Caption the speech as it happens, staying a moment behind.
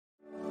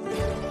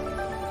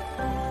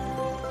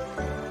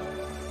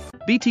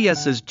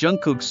BTS's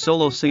Jungkook's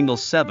solo single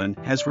 7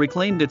 has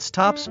reclaimed its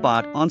top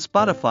spot on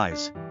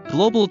Spotify's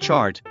global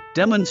chart,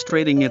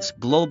 demonstrating its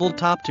global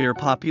top-tier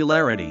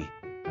popularity.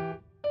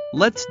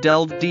 Let's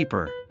delve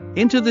deeper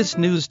into this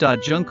news.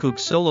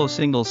 Jungkook's solo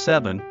single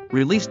 7,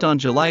 released on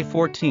July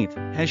 14,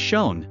 has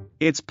shown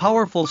its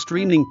powerful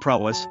streaming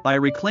prowess by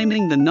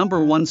reclaiming the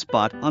 #1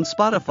 spot on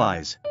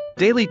Spotify's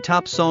daily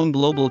top song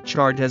global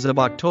chart as of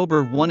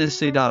October 1.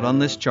 On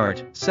this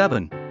chart,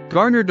 7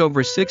 garnered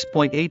over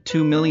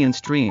 6.82 million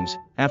streams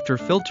after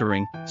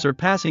filtering,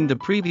 surpassing the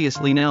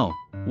previously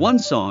 #1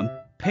 song,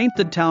 Paint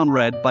the Town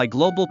Red by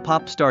global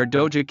pop star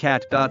Doja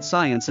Cat.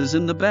 Science is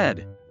in the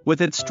bed.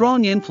 With its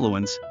strong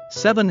influence,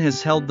 7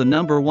 has held the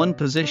 #1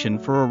 position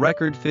for a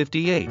record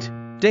 58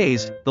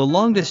 days, the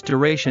longest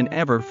duration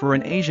ever for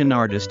an Asian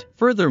artist.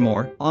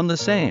 Furthermore, on the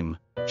same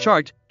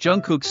chart,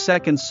 Jungkook's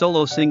second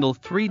solo single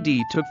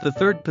 3D took the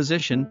third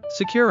position,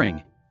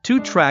 securing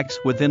 2 tracks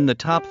within the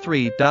top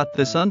 3.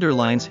 This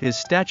underlines his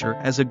stature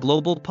as a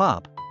global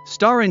pop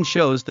star and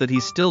shows that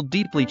he's still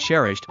deeply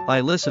cherished by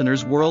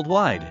listeners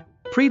worldwide.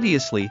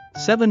 Previously,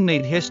 7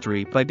 made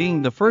history by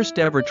being the first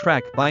ever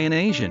track by an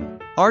Asian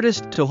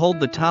artist to hold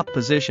the top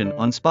position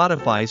on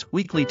Spotify's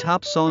weekly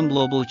top song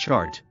global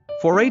chart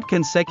for 8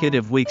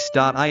 consecutive weeks.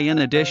 In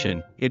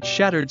addition, it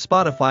shattered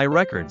Spotify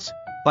records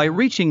by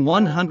reaching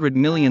 100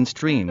 million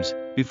streams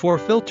before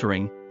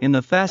filtering in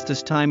the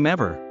fastest time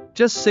ever.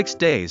 Just 6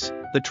 days,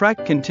 the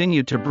track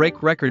continued to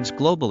break records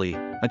globally,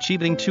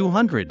 achieving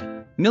 200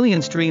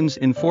 million streams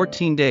in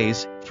 14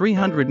 days,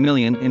 300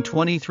 million in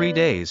 23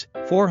 days,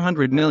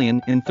 400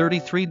 million in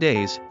 33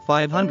 days,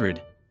 500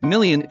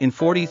 million in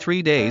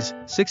 43 days,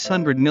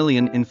 600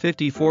 million in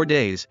 54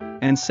 days,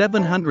 and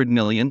 700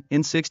 million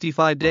in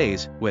 65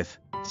 days. With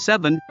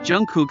 7,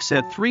 Jungkook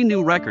set 3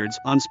 new records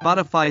on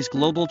Spotify's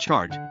global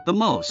chart, the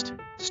most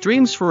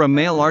streams for a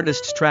male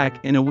artist's track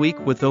in a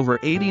week with over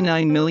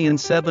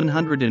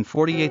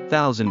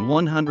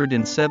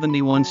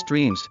 89,748,171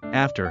 streams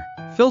after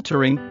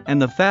filtering,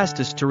 and the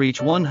fastest to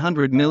reach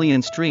 100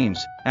 million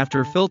streams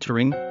after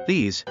filtering.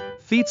 These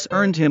feats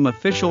earned him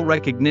official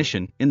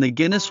recognition in the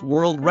Guinness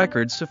World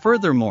Records.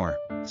 Furthermore,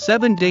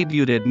 7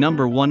 debuted at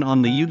 #1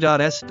 on the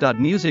U.S.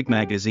 music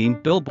magazine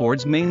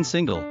Billboard's main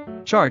single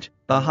chart,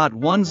 the Hot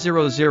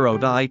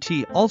 100.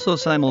 It also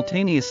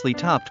simultaneously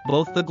topped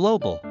both the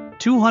global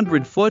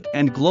 200-foot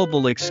and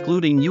global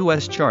excluding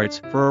U.S.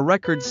 charts for a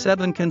record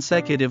 7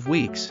 consecutive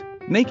weeks,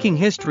 making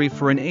history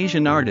for an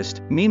Asian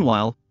artist.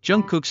 Meanwhile,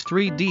 Jungkook's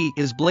 3D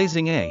is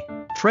blazing a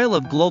trail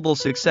of global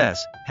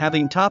success,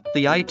 having topped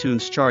the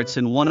iTunes charts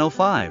in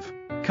 105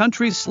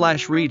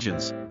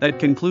 countries/regions. That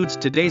concludes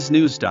today's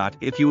news.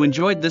 If you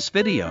enjoyed this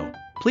video,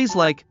 please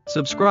like,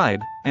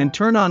 subscribe, and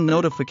turn on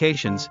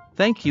notifications.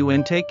 Thank you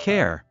and take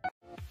care.